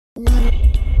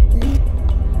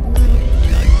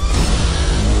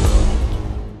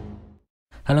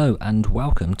Hello and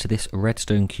welcome to this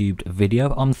RedstoneCUBED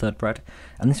video. I'm Third Brad,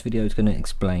 and this video is going to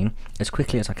explain as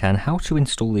quickly as I can how to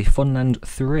install the Funland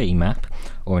 3 map,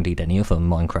 or indeed any other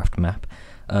Minecraft map,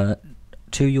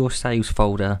 to your saves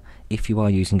folder if you are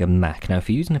using a Mac. Now if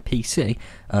you're using a PC,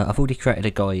 I've already created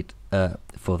a guide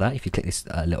for that if you click this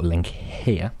little link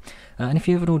here. And if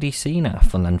you haven't already seen our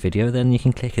Funland video, then you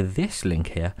can click this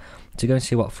link here to go and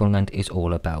see what Funland is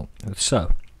all about.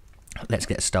 So let's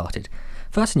get started.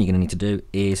 First thing you're going to need to do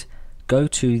is go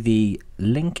to the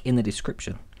link in the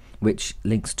description, which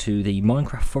links to the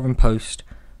Minecraft forum post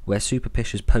where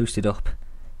Superpish has posted up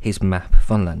his map,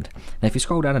 Funland. Now if you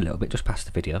scroll down a little bit just past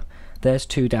the video, there's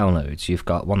two downloads. You've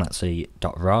got one that's a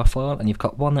 .rar file and you've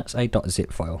got one that's a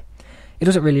 .zip file. It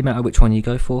doesn't really matter which one you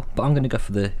go for, but I'm going to go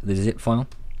for the zip file.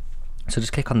 So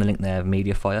just click on the link there,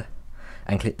 Mediafire,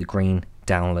 and click the green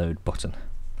download button.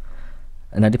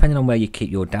 And now depending on where you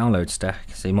keep your download stack,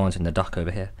 see mine's in the dock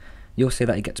over here, you'll see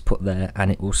that it gets put there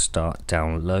and it will start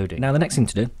downloading. Now the next thing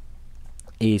to do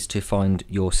is to find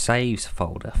your saves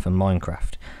folder for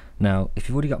Minecraft. Now if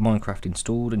you've already got Minecraft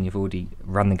installed and you've already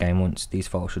run the game once, these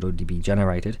files should already be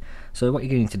generated. So what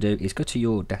you're going to need to do is go to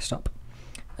your desktop,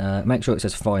 make sure it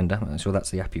says Finder, make sure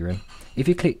that's the app you're in. If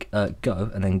you click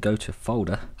Go and then go to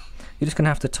Folder, you're just going to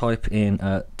have to type in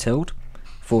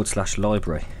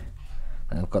 /library.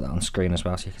 I've got that on screen as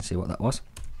well so you can see what that was.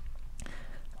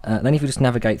 Then if you just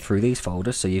navigate through these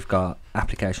folders, so you've got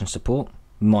Application Support,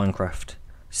 Minecraft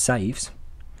Saves,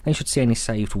 then you should see any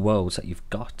saved worlds that you've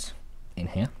got in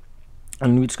here.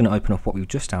 And we're just going to open up what we've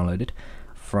just downloaded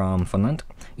from Funland.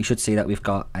 You should see that we've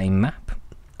got a map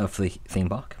of the theme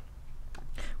park.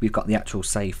 We've got the actual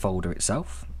save folder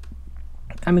itself.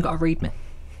 And we've got a README.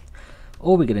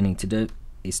 All we're going to need to do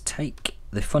is take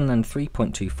the Funland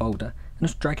 3.2 folder and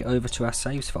just drag it over to our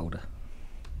saves folder.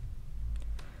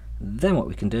 Then what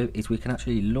we can do is we can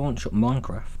actually launch up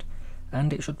Minecraft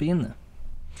and it should be in there.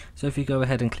 So if you go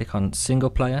ahead and click on single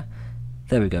player,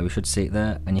 there we go, we should see it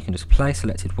there, and you can just play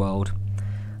selected world,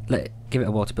 give it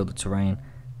a while to build the terrain,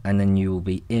 and then you will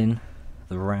be in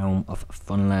the realm of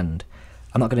Funland.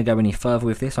 I'm not going to go any further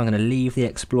with this, I'm going to leave the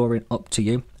exploring up to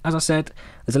you. As I said,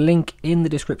 there's a link in the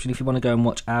description if you want to go and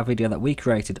watch our video that we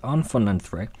created on Funland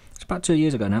 3. It's about 2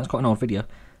 years ago now, it's quite an old video,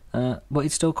 but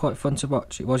it's still quite fun to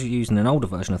watch. It was using an older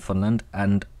version of Funland,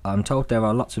 and I'm told there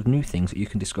are lots of new things that you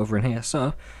can discover in here,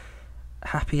 so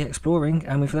happy exploring,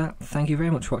 and with that, thank you very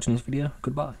much for watching this video,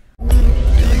 goodbye.